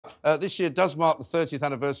this year does mark the 30th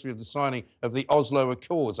anniversary of the signing of the Oslo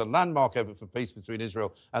Accords, a landmark effort for peace between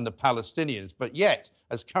Israel and the Palestinians. But yet,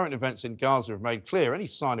 as current events in Gaza have made clear, any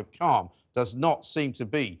sign of calm does not seem to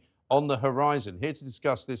be on the horizon. Here to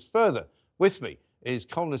discuss this further with me is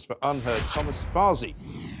columnist for UnHerd, Thomas Fazi.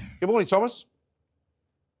 Good morning, Thomas.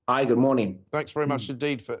 Hi, good morning. Thanks very much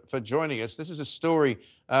indeed for joining us. This is a story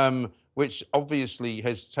which obviously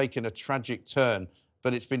has taken a tragic turn,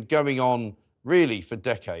 but it's been going on really for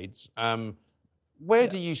decades. Where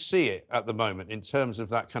do you see it at the moment in terms of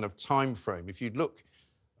that kind of time frame? If you look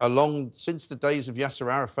along since the days of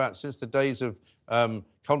Yasser Arafat, since the days of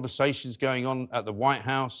conversations going on at the White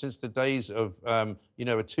House, since the days of,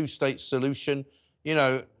 a two-state solution,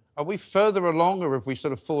 are we further along or have we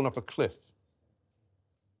sort of fallen off a cliff?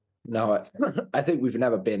 No, I think we've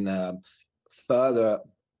never been further,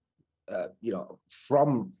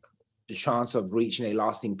 from the chance of reaching a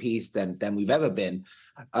lasting peace than we've ever been.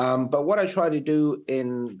 But what I try to do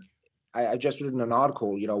I just written an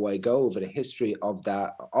article, where I go over the history of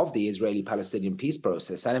the Israeli-Palestinian peace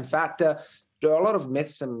process. And in fact, there are a lot of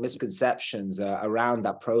myths and misconceptions around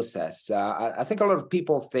that process. I think a lot of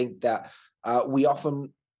people think that we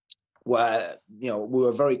often were, we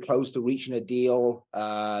were very close to reaching a deal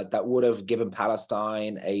that would have given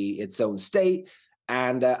Palestine its own state.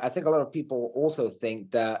 And I think a lot of people also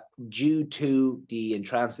think that due to the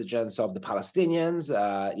intransigence of the Palestinians,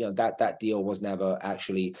 that deal was never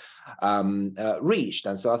actually reached.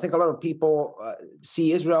 And so I think a lot of people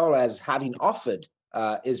see Israel as having offered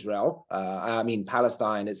Palestine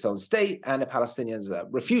its own state, and the Palestinians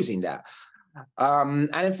refusing that.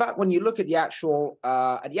 And in fact, when you look at the actual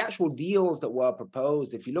deals that were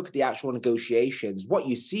proposed, if you look at the actual negotiations, what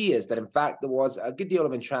you see is that, in fact, there was a good deal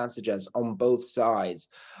of intransigence on both sides,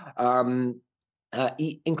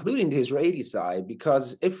 including the Israeli side.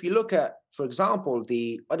 Because if you look at, for example,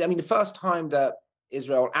 the first time that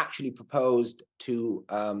Israel actually proposed to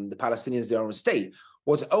the Palestinians their own state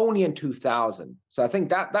was only in 2000. So I think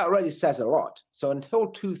that already says a lot. So until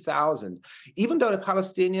 2000, even though the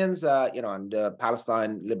Palestinians, and the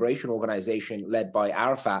Palestine Liberation Organization led by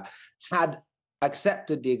Arafat had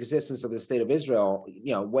accepted the existence of the state of Israel,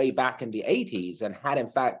 way back in the 80s, and had in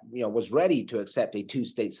fact, was ready to accept a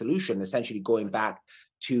two-state solution, essentially going back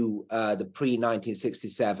to the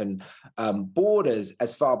pre-1967 borders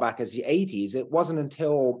as far back as the 80s. It wasn't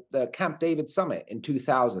until the Camp David summit in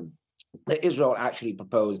 2000 that Israel actually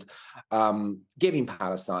proposed giving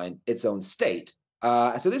Palestine its own state.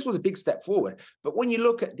 So this was a big step forward. But when you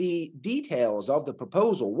look at the details of the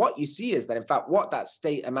proposal, what you see is that, in fact, what that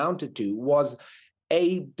state amounted to was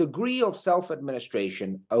a degree of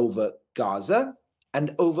self-administration over Gaza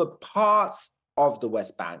and over parts of the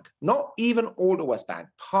West Bank, not even all the West Bank,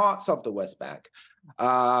 parts of the West Bank,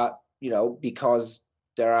 because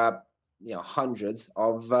there are hundreds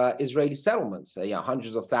of Israeli settlements,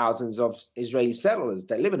 hundreds of thousands of Israeli settlers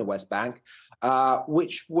that live in the West Bank,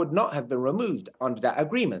 which would not have been removed under that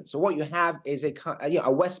agreement. So what you have is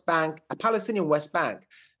a West Bank, a Palestinian West Bank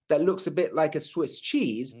that looks a bit like a Swiss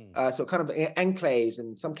cheese, so kind of enclaves,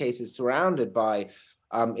 in some cases surrounded by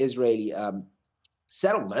Israeli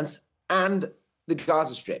settlements, and the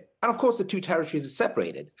Gaza Strip. And of course, the two territories are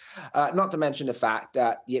separated, not to mention the fact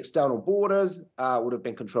that the external borders would have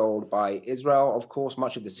been controlled by Israel. Of course,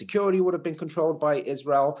 much of the security would have been controlled by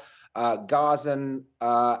Israel. Gazan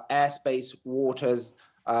airspace, waters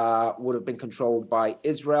would have been controlled by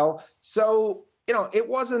Israel. So,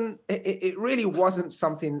 it really wasn't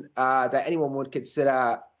something that anyone would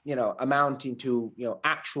consider amounting to,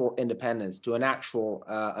 actual independence, to an actual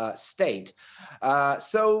state.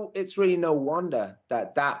 So it's really no wonder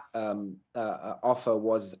that offer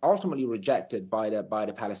was ultimately rejected by the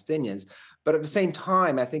Palestinians. But at the same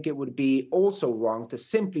time, I think it would be also wrong to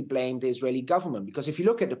simply blame the Israeli government, because if you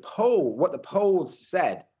look at what the polls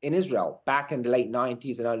said in Israel back in the late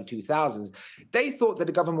 90s and early 2000s, they thought that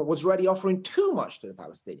the government was already offering too much to the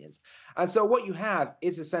Palestinians. And so what you have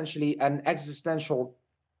is essentially an existential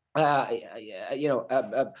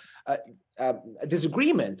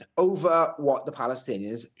disagreement over what the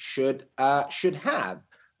Palestinians should have.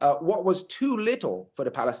 What was too little for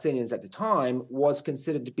the Palestinians at the time was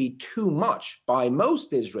considered to be too much by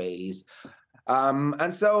most Israelis.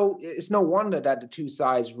 And so it's no wonder that the two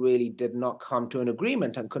sides really did not come to an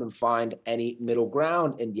agreement and couldn't find any middle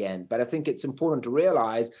ground in the end. But I think it's important to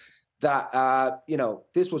realize that,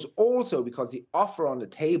 this was also because the offer on the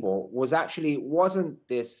table wasn't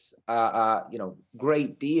this,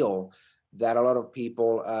 great deal that a lot of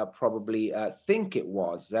people probably think it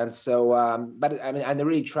was. And so, and the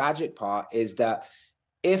really tragic part is that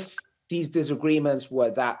if these disagreements were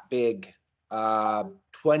that big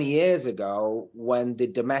 20 years ago, when the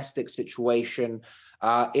domestic situation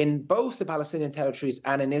in both the Palestinian territories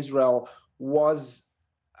and in Israel was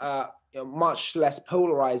much less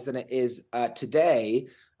polarized than it is today.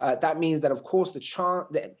 That means that, of course,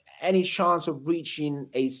 any chance of reaching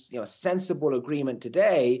a sensible agreement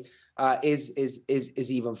today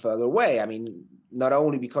is even further away. I mean, not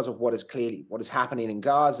only because of what is happening in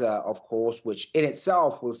Gaza, of course, which in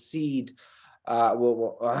itself will seed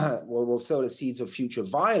will sow the seeds of future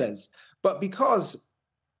violence, but because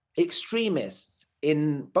extremists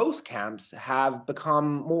in both camps have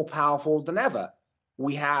become more powerful than ever.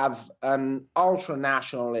 We have an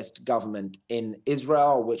ultra-nationalist government in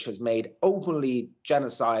Israel, which has made openly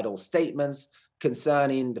genocidal statements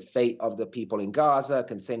concerning the fate of the people in Gaza,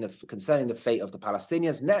 concerning the fate of the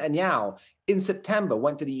Palestinians. Netanyahu, in September,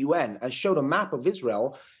 went to the UN and showed a map of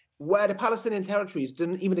Israel where the Palestinian territories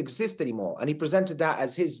didn't even exist anymore. And he presented that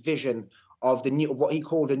as his vision of what he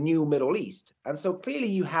called the new Middle East. And so clearly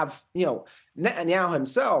you have, Netanyahu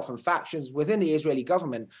himself and factions within the Israeli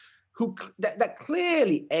government that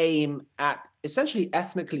clearly aim at essentially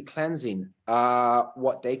ethnically cleansing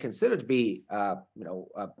what they consider to be,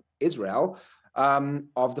 Israel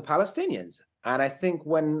of the Palestinians. And I think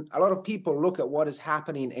when a lot of people look at what is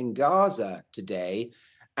happening in Gaza today,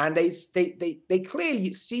 and they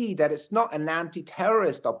clearly see that it's not an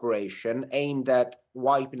anti-terrorist operation aimed at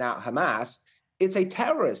wiping out Hamas. It's a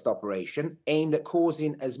terrorist operation aimed at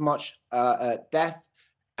causing as much death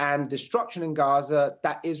and destruction in Gaza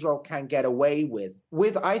that Israel can get away with,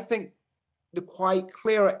 I think, the quite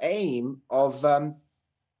clear aim of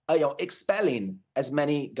expelling as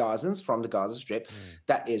many Gazans from the Gaza Strip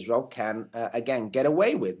that Israel can, again, get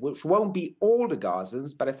away with, which won't be all the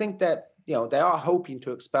Gazans, but I think that they are hoping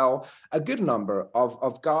to expel a good number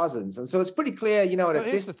of Gazans. And so it's pretty clear, that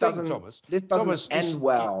this doesn't end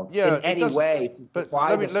well in any way. But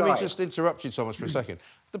let me just interrupt you, Thomas, for a second.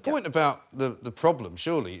 The point about the problem,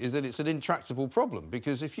 surely, is that it's an intractable problem,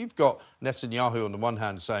 because if you've got Netanyahu on the one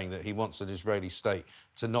hand saying that he wants an Israeli state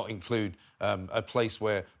to not include a place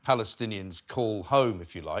where Palestinians call home,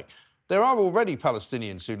 if you like, there are already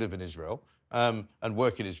Palestinians who live in Israel and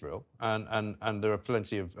work in Israel, and there are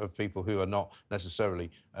plenty of people who are not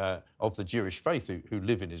necessarily of the Jewish faith who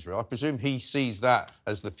live in Israel. I presume he sees that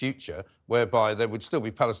as the future, whereby there would still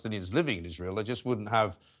be Palestinians living in Israel. They just wouldn't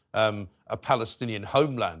have a Palestinian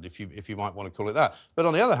homeland, if you might want to call it that. But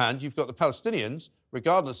on the other hand, you've got the Palestinians,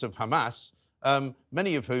 regardless of Hamas,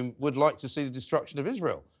 many of whom would like to see the destruction of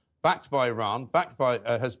Israel, backed by Iran, backed by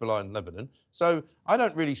Hezbollah in Lebanon. So I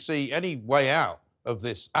don't really see any way out of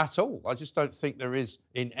this at all. I just don't think there is,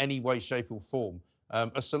 in any way, shape or form,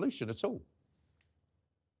 a solution at all.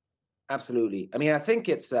 Absolutely. I mean, I think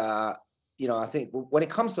it's, I think when it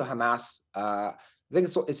comes to Hamas, I think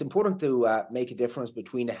it's important to make a difference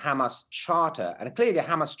between the Hamas Charter, and clearly the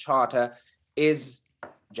Hamas Charter is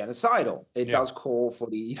genocidal. It does call for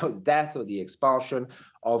the death or the expulsion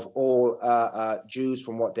of all Jews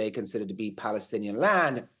from what they consider to be Palestinian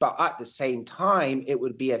land. But at the same time, it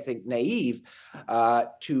would be, I think, naive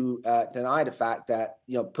to deny the fact that,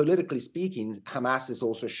 politically speaking, Hamas has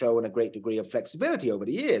also shown a great degree of flexibility over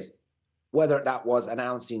the years, whether that was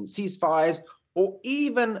announcing ceasefires or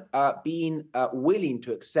even being willing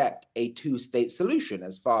to accept a two-state solution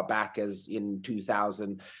as far back as in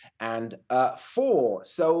 2004.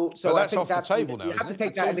 So but I that's think off the table now, you have to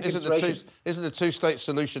take isn't that into consideration. Isn't the two-state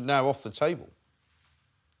solution now off the table?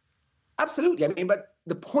 Absolutely. I mean, but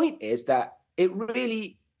the point is that it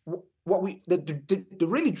really, the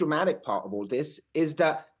really dramatic part of all this is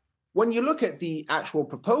that when you look at the actual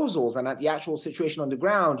proposals and at the actual situation on the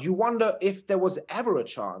ground, you wonder if there was ever a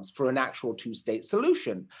chance for an actual two-state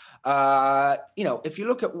solution. If you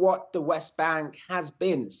look at what the West Bank has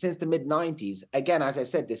been since the mid-90s, again, as I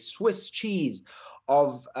said, this Swiss cheese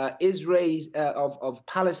of of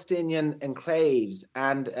Palestinian enclaves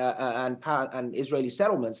and Israeli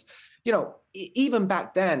settlements, even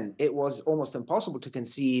back then, it was almost impossible to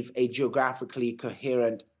conceive a geographically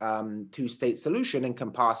coherent two-state solution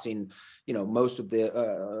encompassing, most of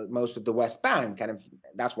the West Bank, and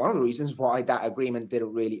that's one of the reasons why that agreement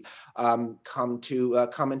didn't really come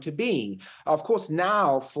into being. Of course,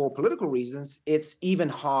 now for political reasons, it's even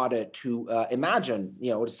harder to imagine.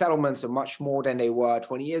 The settlements are much more than they were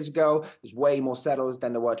 20 years ago. There's way more settlers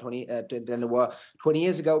than there were 20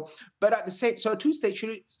 years ago. But at the same, so a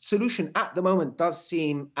two-state solution at the moment does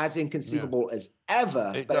seem as inconceivable as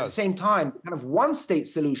ever. But at the same time, kind of one-state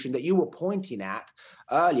solution that you were pointing at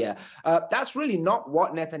earlier, that's really not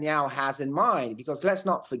what Netanyahu has in mind, because let's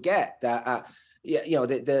not forget that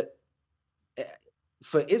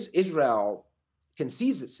Israel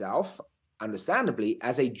conceives itself understandably,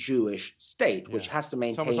 as a Jewish state, which has to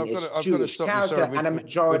maintain Thomas, its I've got to Jewish stop you. character Sorry, and a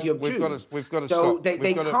majority of Jews. We've got to So stop. they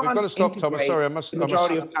We've got to stop, Thomas. Sorry, the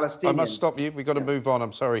majority of Palestinians. I must stop you. We've got to move on.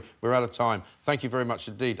 I'm sorry, we're out of time. Thank you very much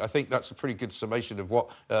indeed. I think that's a pretty good summation of what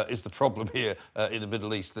is the problem here in the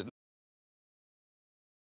Middle East. That